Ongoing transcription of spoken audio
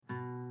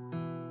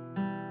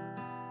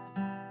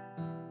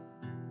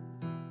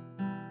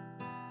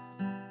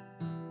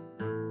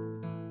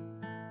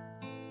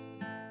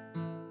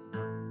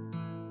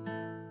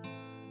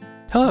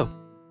Hello,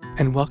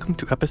 and welcome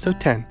to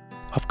episode 10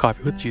 of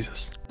Coffee with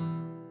Jesus.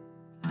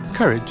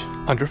 Courage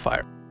Under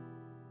Fire.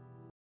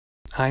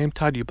 I am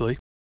Todd Ubley,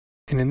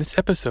 and in this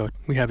episode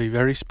we have a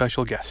very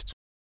special guest.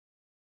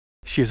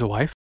 She is a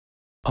wife,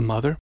 a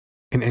mother,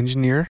 an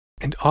engineer,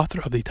 and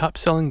author of the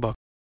top-selling book,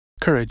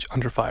 Courage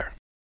Under Fire.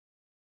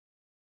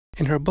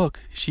 In her book,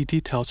 she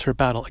details her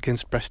battle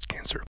against breast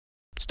cancer,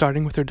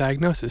 starting with her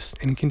diagnosis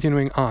and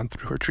continuing on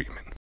through her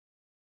treatment.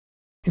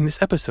 In this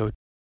episode,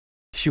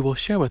 she will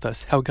share with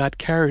us how God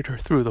carried her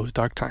through those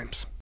dark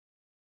times.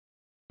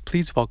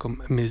 Please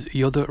welcome Ms.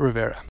 Yilda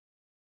Rivera.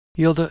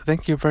 Yilda,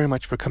 thank you very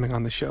much for coming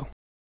on the show.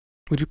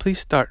 Would you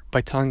please start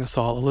by telling us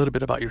all a little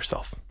bit about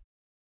yourself?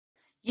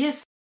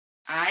 Yes,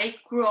 I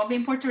grew up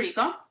in Puerto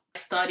Rico. I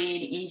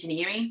studied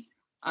engineering.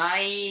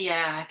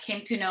 I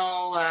came to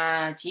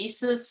know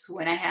Jesus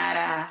when I had,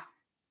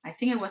 I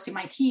think it was in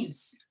my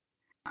teens.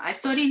 I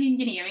studied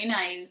engineering.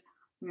 I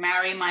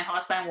married my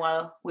husband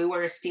while we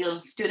were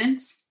still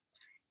students,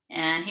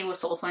 and he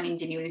was also an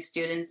engineering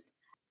student.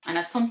 And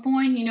at some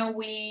point,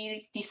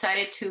 we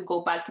decided to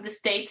go back to the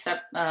States.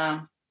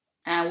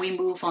 And we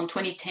moved from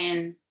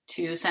 2010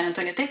 to San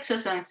Antonio,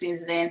 Texas. And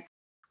since then,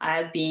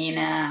 I've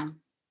been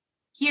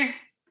here.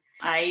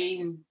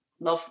 I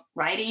love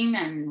writing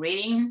and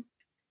reading.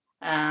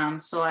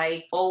 So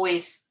I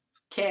always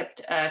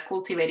kept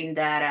cultivating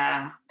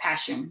that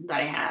passion that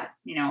I had,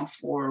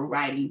 for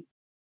writing.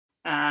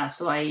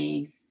 So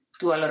I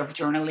do a lot of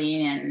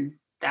journaling, and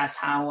that's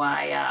how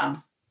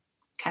I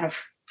kind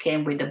of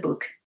came with the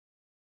book.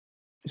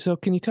 So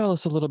can you tell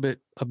us a little bit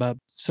about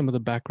some of the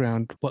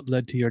background, what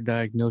led to your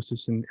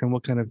diagnosis and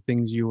what kind of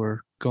things you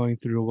were going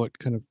through, what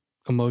kind of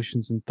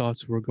emotions and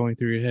thoughts were going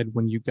through your head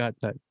when you got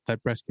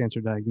that breast cancer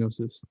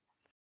diagnosis?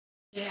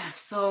 Yeah,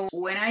 so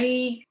when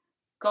I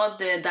got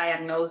the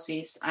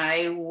diagnosis,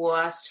 I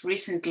was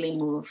recently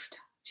moved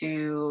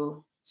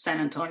to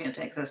San Antonio,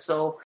 Texas.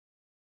 So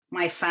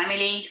my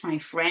family, my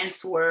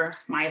friends were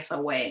miles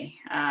away.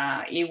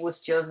 It was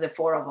just the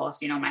four of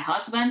us, my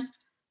husband,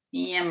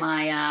 me and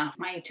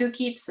my two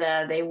kids.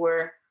 They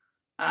were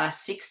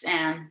 6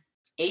 and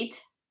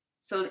 8.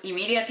 So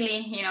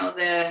immediately,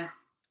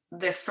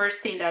 the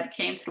first thing that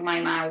came through my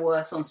mind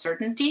was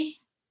uncertainty.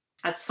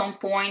 At some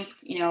point,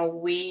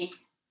 we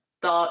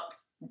thought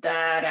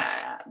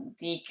that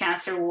the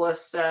cancer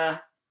was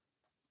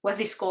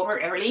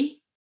discovered early,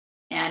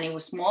 and it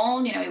was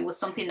small. It was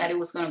something that it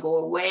was going to go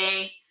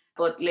away.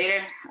 But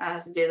later,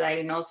 as the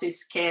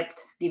diagnosis kept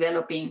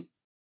developing,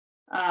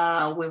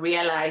 we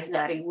realized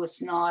that it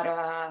was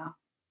not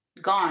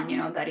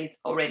gone, that it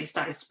already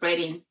started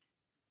spreading,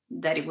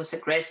 that it was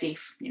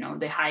aggressive,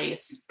 the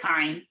highest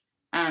kind.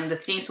 And the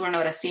things were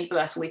not as simple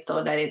as we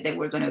thought that they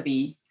were going to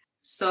be.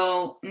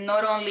 So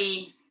not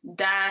only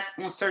that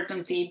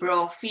uncertainty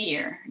brought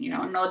fear,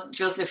 not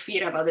just the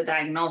fear about the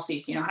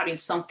diagnosis, having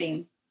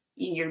something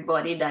in your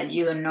body that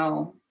you don't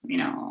know,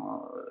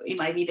 it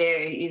might be there,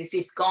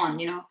 it's gone,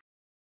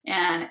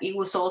 And it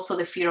was also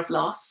the fear of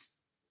loss,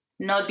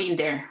 not being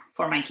there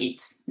for my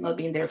kids, not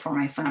being there for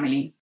my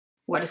family,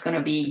 what is going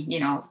to be,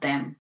 of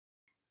them.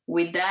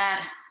 With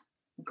that,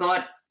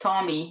 God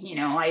taught me,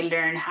 I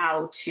learned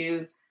how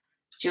to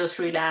just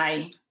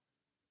rely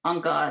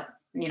on God,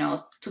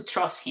 to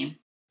trust him,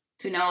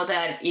 to know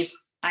that if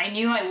I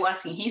knew I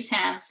was in his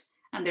hands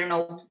and there are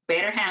no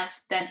better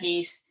hands than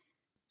his,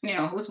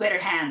 whose better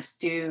hands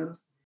to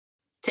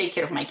take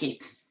care of my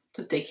kids,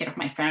 to take care of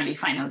my family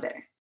if I know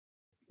better.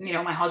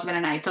 My husband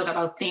and I talk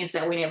about things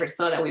that we never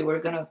thought that we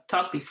were going to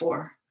talk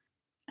before.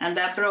 And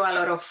that brought a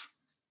lot of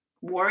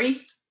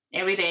worry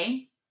every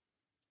day.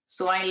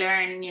 So I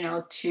learned,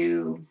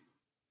 to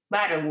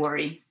battle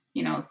worry,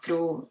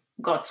 through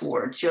God's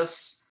word,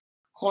 just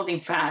holding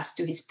fast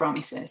to his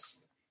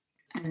promises.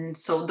 And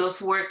so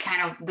those were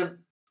kind of the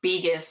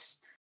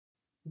biggest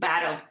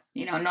battle,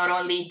 not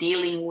only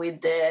dealing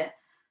with the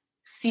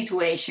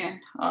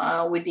situation,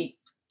 with the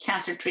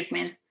cancer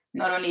treatment,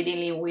 not only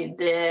dealing with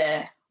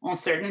the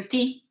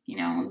uncertainty,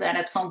 that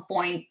at some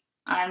point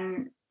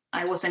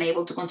I wasn't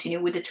able to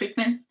continue with the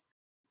treatment,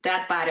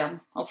 that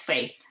battle of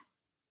faith.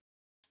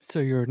 So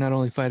you're not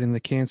only fighting the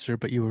cancer,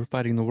 but you were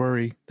fighting the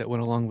worry that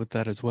went along with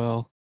that as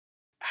well.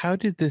 How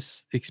did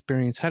this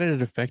experience, how did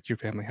it affect your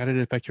family? How did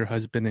it affect your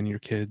husband and your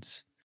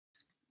kids?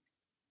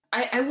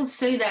 I would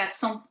say that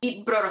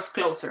it brought us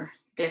closer,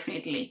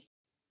 definitely.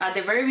 At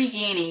the very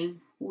beginning,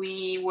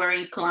 we were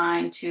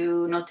inclined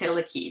to not tell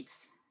the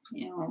kids.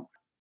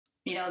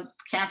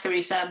 Cancer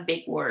is a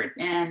big word,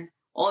 and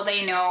all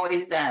they know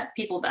is that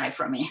people die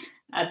from it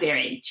at their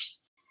age.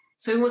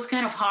 So it was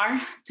kind of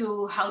hard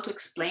how to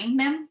explain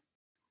them.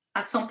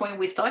 At some point,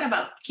 we thought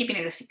about keeping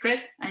it a secret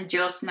and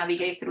just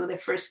navigate through the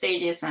first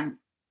stages and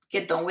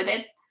get done with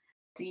it.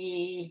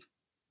 The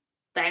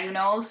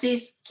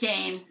diagnosis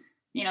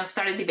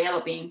started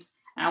developing.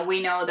 And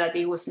we know that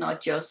it was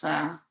not just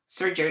a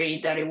surgery,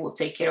 that it will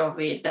take care of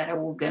it, that I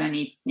will gonna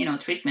need,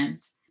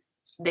 treatment.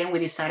 Then we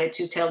decided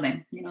to tell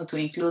them, to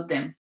include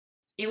them.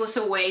 It was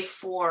a way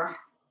for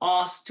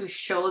us to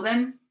show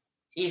them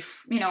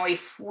if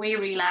we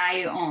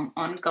rely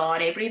on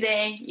God every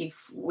day,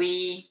 if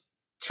we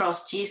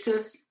trust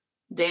Jesus,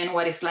 then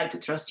what it's like to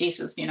trust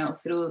Jesus,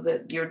 through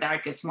your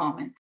darkest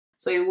moment.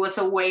 So it was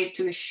a way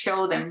to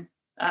show them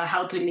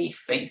how to live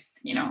faith,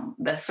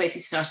 that faith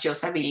is not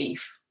just a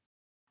belief.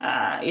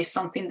 It's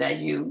something that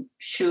you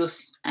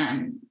choose,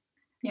 and,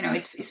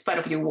 it's part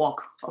of your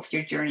walk, of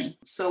your journey.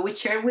 So we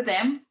shared with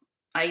them.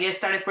 I guess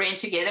started praying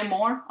together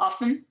more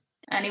often.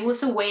 And it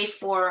was a way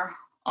for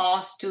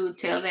us to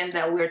tell them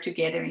that we're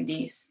together in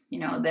this,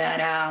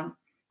 that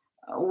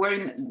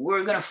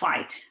we're going to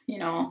fight.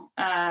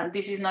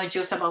 This is not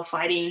just about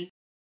fighting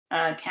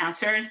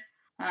cancer.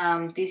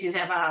 This is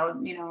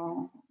about,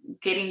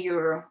 getting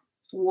your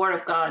word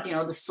of God,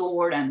 the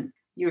sword and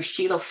your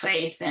shield of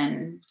faith,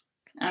 and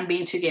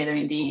being together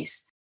in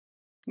this.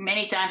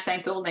 Many times I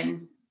told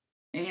them,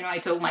 I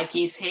told my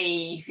kids,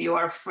 hey, if you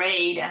are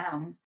afraid,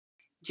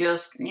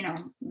 just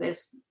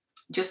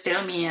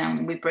tell me,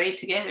 and we pray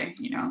together.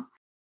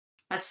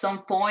 At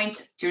some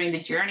point during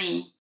the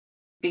journey,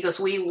 because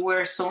we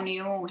were so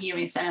new here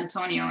in San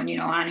Antonio,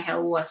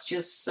 Angel was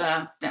just,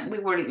 we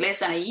were less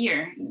than a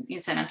year in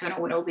San Antonio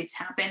when all this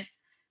happened,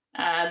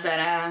 that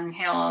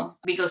Angel,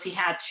 because he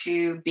had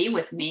to be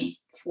with me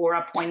for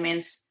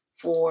appointments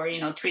for,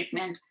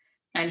 treatment,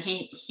 and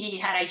he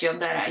had a job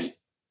that I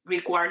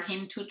required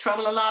him to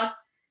travel a lot.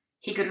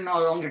 He could no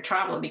longer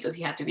travel because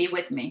he had to be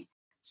with me.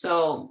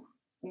 So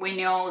we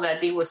know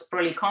that it was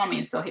probably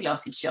coming, so he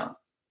lost his job.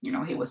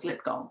 He was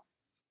let go.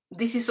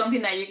 This is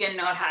something that you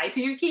cannot hide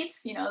to your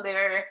kids.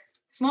 They're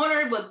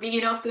smaller, but big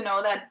enough to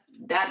know that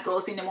dad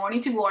goes in the morning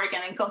to work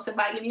and then comes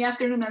back in the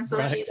afternoon, and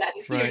suddenly dad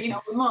is here,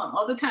 with mom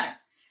all the time.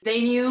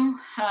 They knew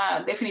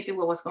definitely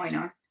what was going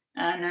on.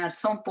 And at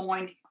some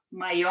point,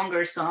 my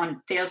younger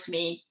son tells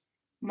me,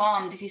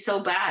 Mom, this is so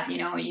bad,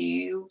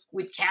 you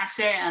with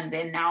cancer, and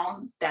then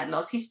now dad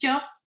lost his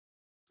job.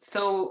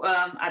 So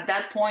at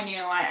that point,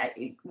 why,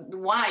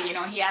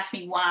 he asked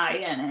me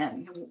why,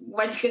 and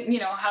what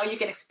how you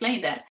can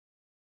explain that.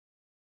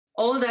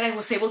 All that I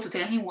was able to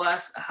tell him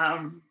was,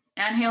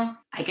 Angel,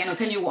 I cannot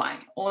tell you why.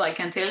 All I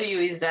can tell you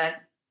is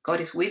that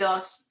God is with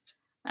us,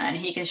 and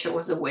he can show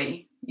us the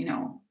way,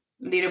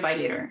 little by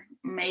little.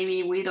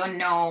 Maybe we don't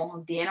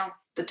know the end of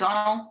the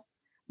tunnel,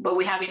 but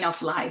we have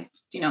enough light,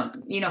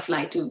 enough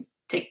light to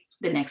take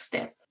the next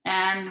step.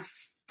 And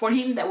for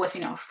him, that was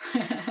enough.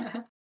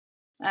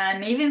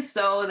 And even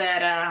so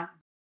that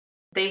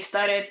they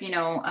started,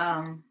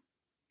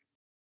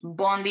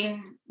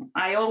 bonding.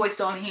 I always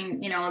told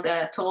him,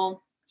 told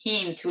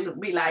him to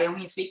rely on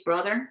his big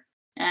brother.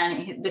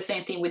 And the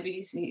same thing with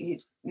his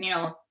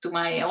to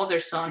my older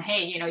son.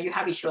 Hey, you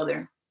have each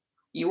other.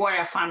 You are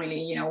a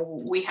family,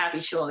 we have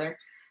each other.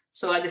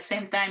 So at the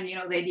same time,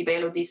 they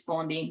developed this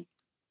bonding.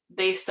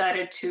 They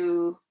started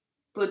to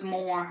put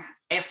more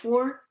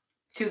effort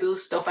to do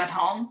stuff at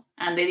home,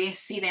 and they didn't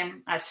see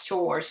them as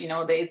chores.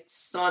 They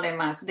saw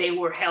them as they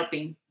were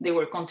helping, they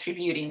were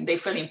contributing, they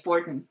felt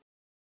important.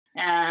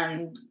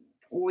 And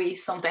we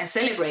sometimes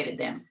celebrated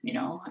them,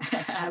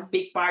 a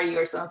big party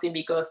or something,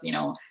 because,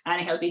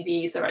 Angel did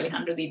this or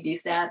Alejandro did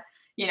this, that,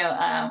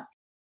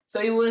 so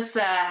it was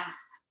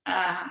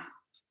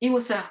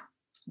a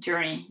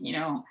journey,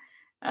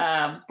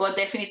 but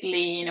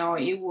definitely,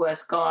 it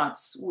was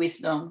God's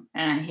wisdom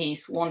and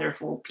his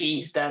wonderful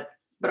peace that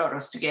brought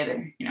us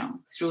together,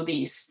 through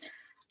this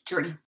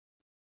journey.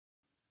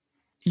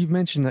 You've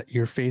mentioned that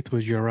your faith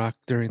was your rock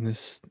during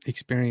this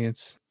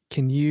experience.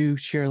 Can you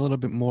share a little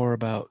bit more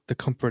about the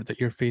comfort that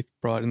your faith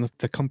brought and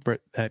the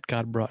comfort that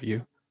God brought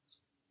you?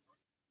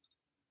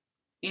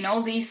 In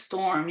all this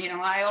storm,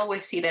 I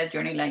always see that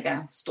journey like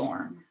a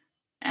storm.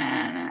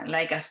 And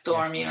like a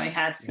storm, yes. It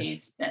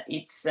has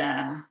its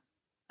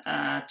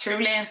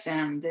turbulence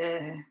and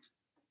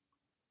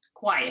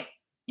quiet,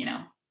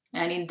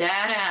 And in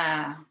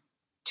that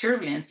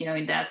turbulence,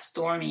 in that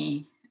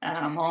stormy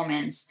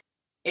moments,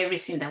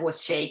 everything that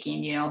was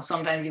shaking,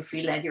 sometimes you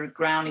feel that your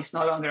ground is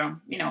no longer,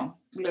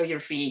 below your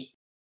feet.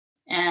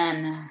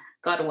 And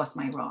God was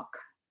my rock.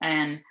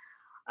 And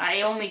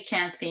I only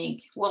can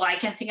think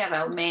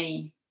about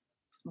many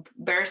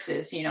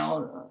verses,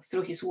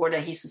 through his word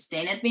that he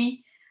sustained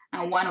me.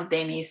 And one of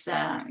them is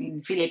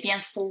in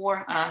Philippians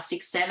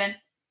 4:6-7.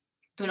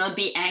 Do not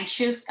be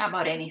anxious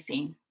about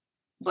anything,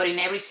 but in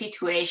every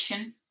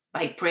situation,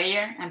 by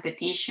prayer and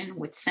petition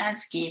with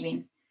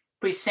thanksgiving,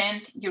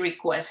 present your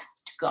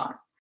requests to God.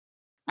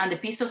 And the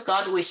peace of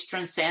God, which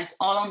transcends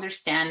all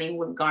understanding,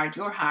 will guard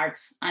your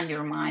hearts and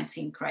your minds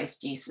in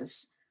Christ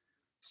Jesus.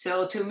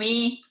 So to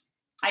me,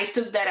 I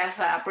took that as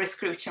a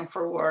prescription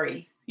for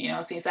worry.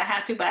 Since I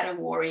had to battle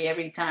worry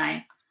every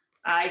time,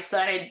 I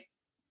started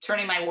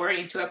turning my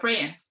worry into a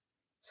prayer.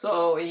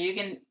 So you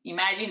can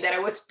imagine that I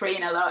was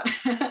praying a lot.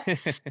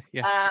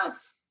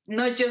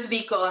 Not just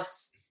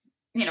because,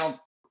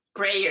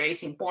 prayer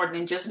is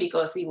important, just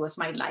because it was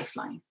my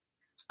lifeline.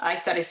 I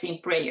started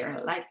seeing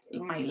prayer like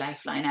my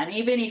lifeline. And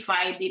even if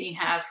I didn't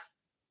have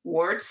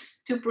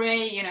words to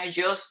pray,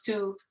 just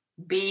to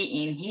be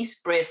in his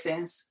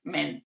presence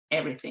meant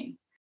everything.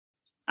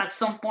 At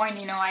some point,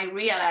 I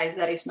realized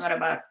that it's not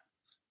about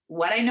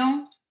what I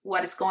know,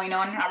 what is going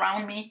on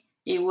around me.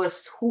 It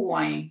was who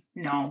I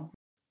know.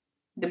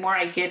 the more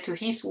I get to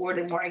his word,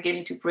 the more I get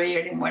into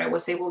prayer, the more I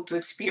was able to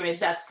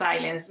experience that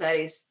silence that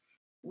is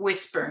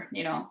whisper,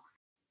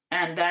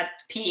 and that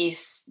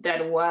peace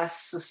that was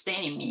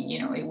sustaining me.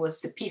 It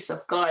was the peace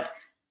of God,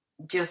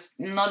 just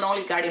not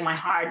only guarding my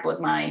heart,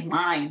 but my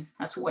mind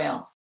as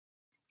well.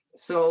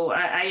 So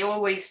I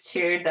always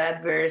share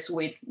that verse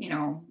with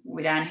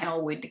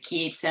Angel, with the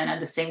kids. And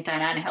at the same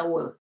time,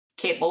 Angel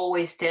kept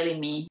always telling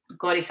me,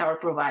 God is our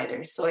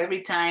provider. So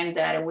every time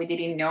that we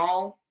didn't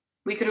know,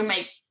 we couldn't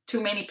make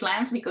too many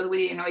plans because we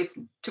didn't know if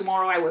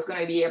tomorrow I was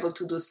going to be able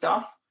to do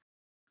stuff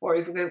or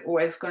if it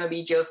was going to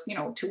be just,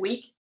 too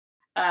weak.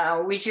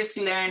 We just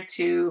learned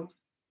to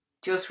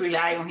just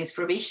rely on his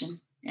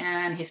provision,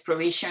 and his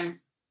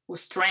provision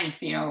was strength.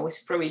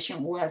 His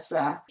provision was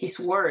his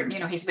word,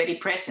 his very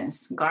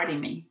presence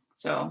guarding me.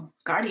 So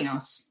guarding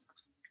us,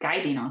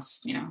 guiding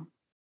us.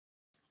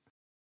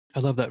 I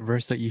love that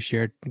verse that you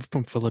shared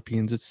from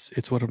Philippians.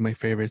 It's one of my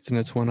favorites, and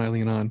it's one I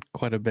lean on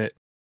quite a bit.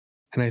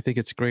 And I think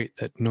it's great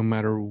that no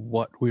matter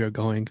what we are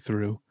going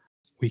through,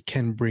 we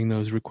can bring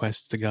those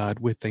requests to God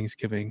with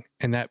thanksgiving.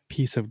 And that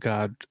peace of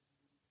God,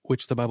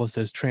 which the Bible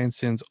says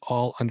transcends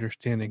all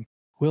understanding,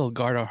 will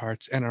guard our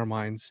hearts and our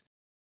minds.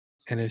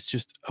 And it's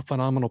just a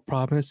phenomenal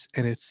promise,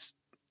 and it's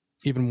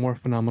even more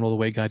phenomenal the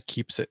way God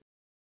keeps it.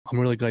 I'm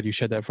really glad you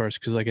shared that verse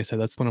because, like I said,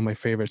 that's one of my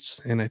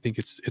favorites, and I think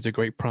it's a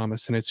great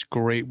promise, and it's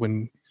great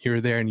when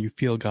you're there and you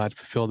feel God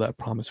fulfill that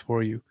promise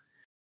for you.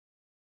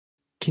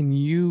 Can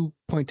you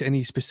point to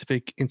any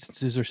specific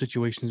instances or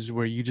situations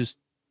where you just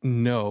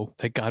know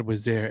that God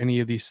was there? Any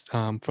of these,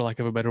 for lack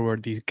of a better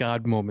word, these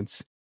God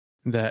moments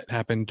that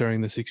happened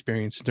during this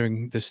experience,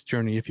 during this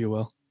journey, if you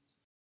will?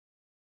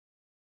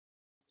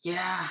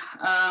 Yeah.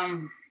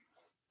 I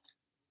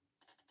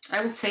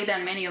would say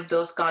that many of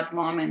those God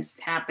moments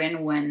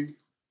happen when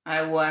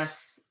I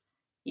was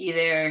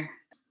either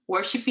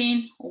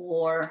worshiping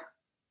or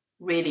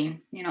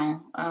reading,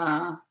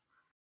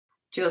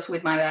 just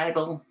with my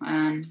Bible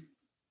and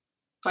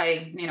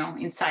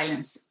in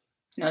silence,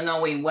 not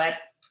knowing what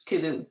to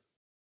do.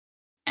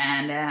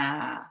 And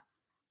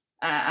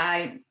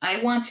I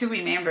want to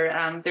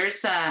remember,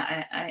 there's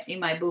in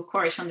my book,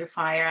 Courage Under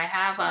Fire, I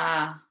have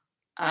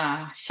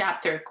a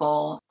chapter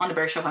called On the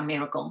Verge of a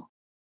Miracle.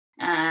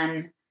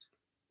 And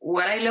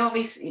what I love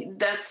is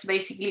that's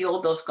basically all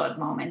those God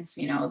moments,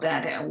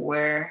 that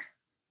were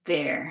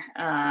there.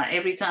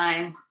 Every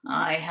time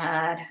I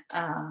had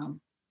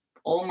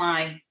all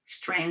my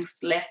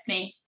strength left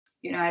me,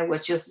 I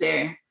was just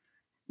there,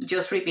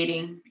 just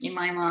repeating in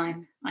my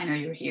mind, I know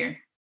you're here.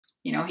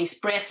 His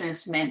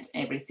presence meant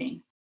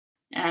everything.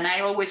 And I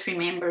always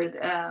remembered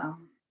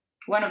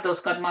one of those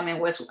God moments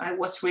was I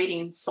was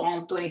reading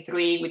Psalm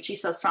 23, which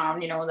is a psalm,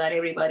 that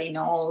everybody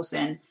knows.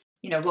 And,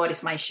 God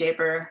is my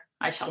shepherd,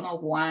 I shall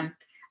not want.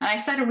 And I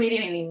started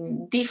reading it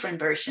in different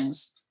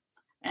versions.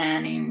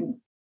 And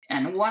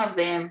one of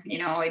them,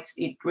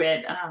 it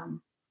read,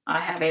 I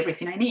have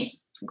everything I need.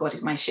 God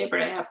is my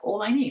shepherd, I have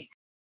all I need.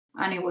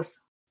 And it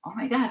was, oh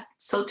my God,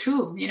 so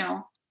true,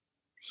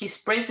 His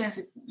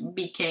presence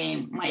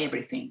became my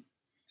everything.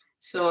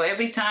 So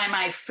every time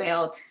I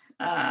felt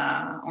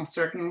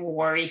uncertain,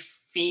 worry,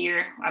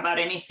 fear about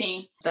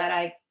anything, that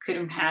I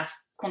couldn't have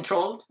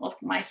control of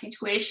my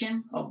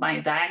situation, of my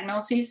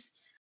diagnosis,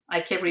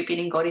 I kept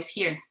repeating, God is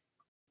here.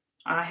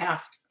 I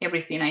have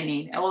everything I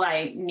need. All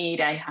I need,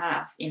 I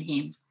have in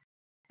Him.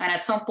 And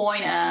at some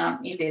point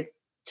in the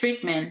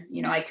treatment,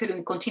 I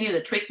couldn't continue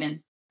the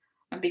treatment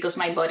because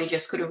my body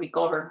just couldn't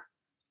recover.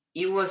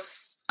 I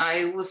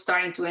was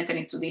starting to enter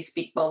into this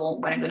big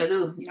bubble. What I'm going to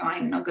do?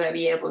 I'm not going to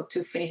be able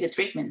to finish the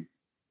treatment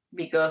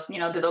because,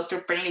 the doctor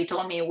apparently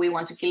told me we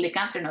want to kill the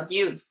cancer, not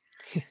you.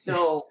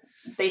 So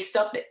they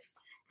stopped it.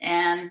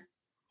 And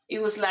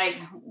it was like,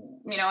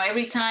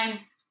 every time,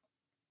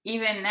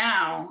 even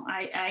now,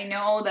 I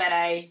know that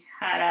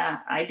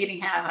I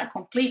didn't have a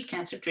complete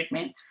cancer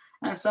treatment.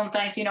 And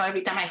sometimes,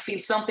 every time I feel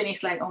something,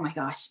 it's like, oh my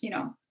gosh,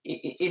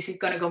 is it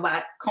going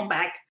to come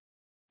back?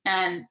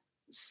 And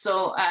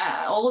so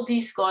all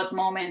these God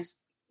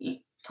moments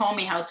taught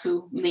me how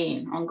to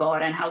lean on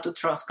God and how to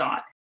trust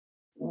God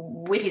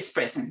with His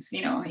presence.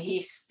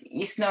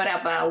 He's not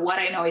about what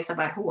I know, it's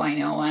about who I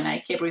know. And I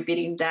kept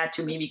repeating that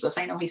to me because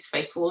I know He's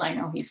faithful. I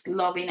know He's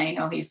loving. I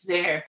know He's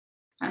there.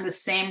 And the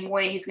same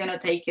way He's going to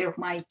take care of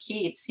my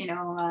kids,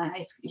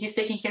 He's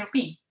taking care of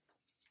me.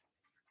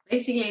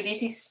 Basically,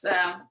 this is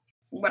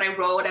what I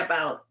wrote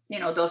about,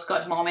 those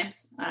God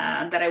moments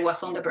that I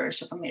was on the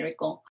verge of a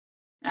miracle.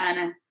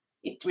 And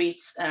it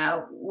reads,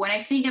 when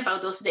I think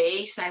about those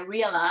days, I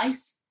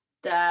realized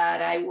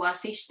that I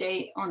was each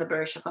day on the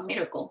verge of a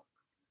miracle.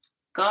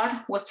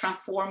 God was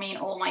transforming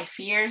all my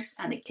fears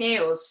and the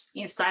chaos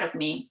inside of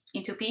me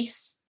into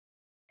peace.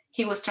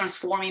 He was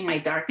transforming my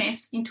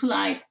darkness into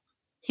light.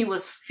 He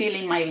was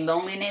filling my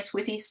loneliness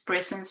with His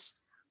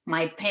presence,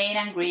 my pain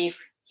and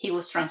grief. He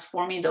was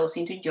transforming those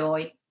into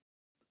joy.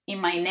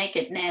 In my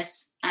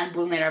nakedness and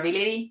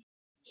vulnerability,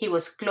 He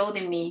was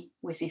clothing me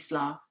with His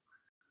love.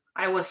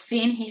 I was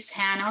seeing His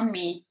hand on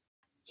me.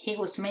 He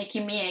was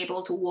making me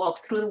able to walk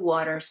through the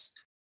waters.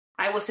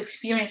 I was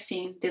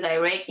experiencing the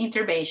direct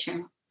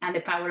intervention and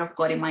the power of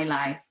God in my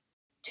life.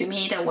 To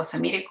me, that was a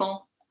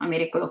miracle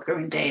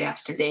occurring day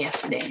after day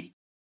after day.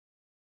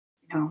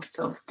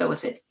 So that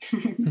was it.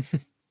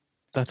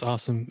 That's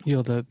awesome.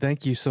 Yilda,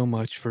 thank you so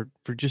much for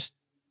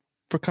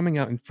coming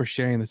out and for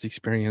sharing this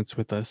experience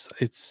with us.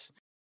 It's,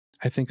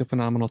 I think, a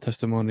phenomenal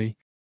testimony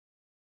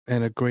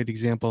and a great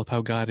example of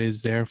how God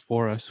is there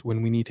for us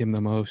when we need him the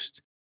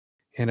most.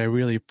 And I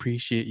really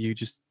appreciate you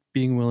just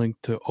being willing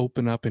to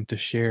open up and to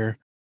share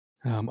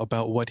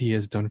about what he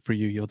has done for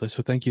you, Yilda.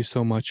 So thank you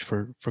so much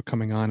for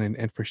coming on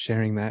and for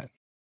sharing that.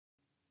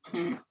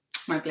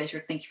 My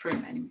pleasure. Thank you for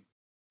inviting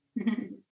me.